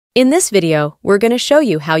In this video, we're going to show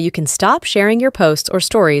you how you can stop sharing your posts or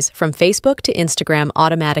stories from Facebook to Instagram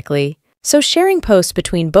automatically. So sharing posts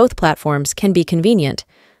between both platforms can be convenient,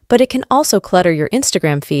 but it can also clutter your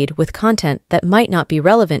Instagram feed with content that might not be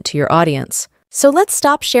relevant to your audience. So let's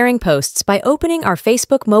stop sharing posts by opening our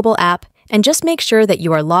Facebook mobile app and just make sure that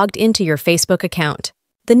you are logged into your Facebook account.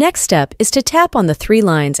 The next step is to tap on the three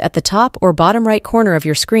lines at the top or bottom right corner of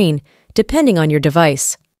your screen, depending on your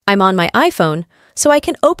device. I'm on my iPhone, so I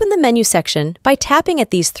can open the menu section by tapping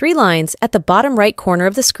at these three lines at the bottom right corner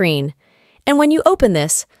of the screen. And when you open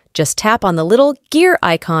this, just tap on the little gear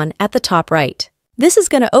icon at the top right. This is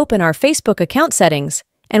going to open our Facebook account settings,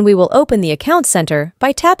 and we will open the Account Center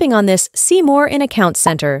by tapping on this See More in Account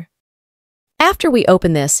Center. After we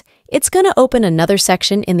open this, it's going to open another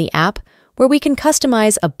section in the app where we can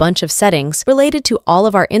customize a bunch of settings related to all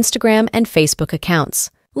of our Instagram and Facebook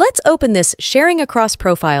accounts. Let's open this Sharing Across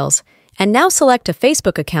Profiles, and now select a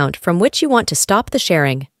Facebook account from which you want to stop the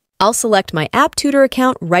sharing. I'll select my App Tutor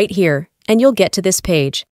account right here, and you'll get to this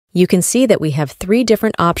page. You can see that we have three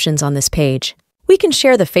different options on this page. We can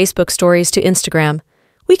share the Facebook stories to Instagram.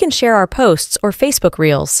 We can share our posts or Facebook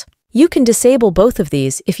Reels. You can disable both of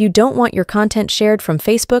these if you don't want your content shared from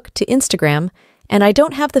Facebook to Instagram, and I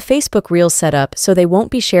don't have the Facebook Reels set up, so they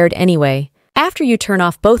won't be shared anyway. After you turn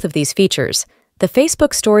off both of these features, the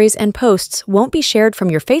Facebook stories and posts won't be shared from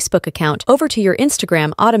your Facebook account over to your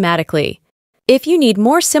Instagram automatically. If you need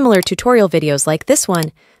more similar tutorial videos like this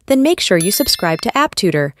one, then make sure you subscribe to App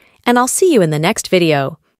Tutor, and I'll see you in the next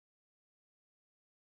video.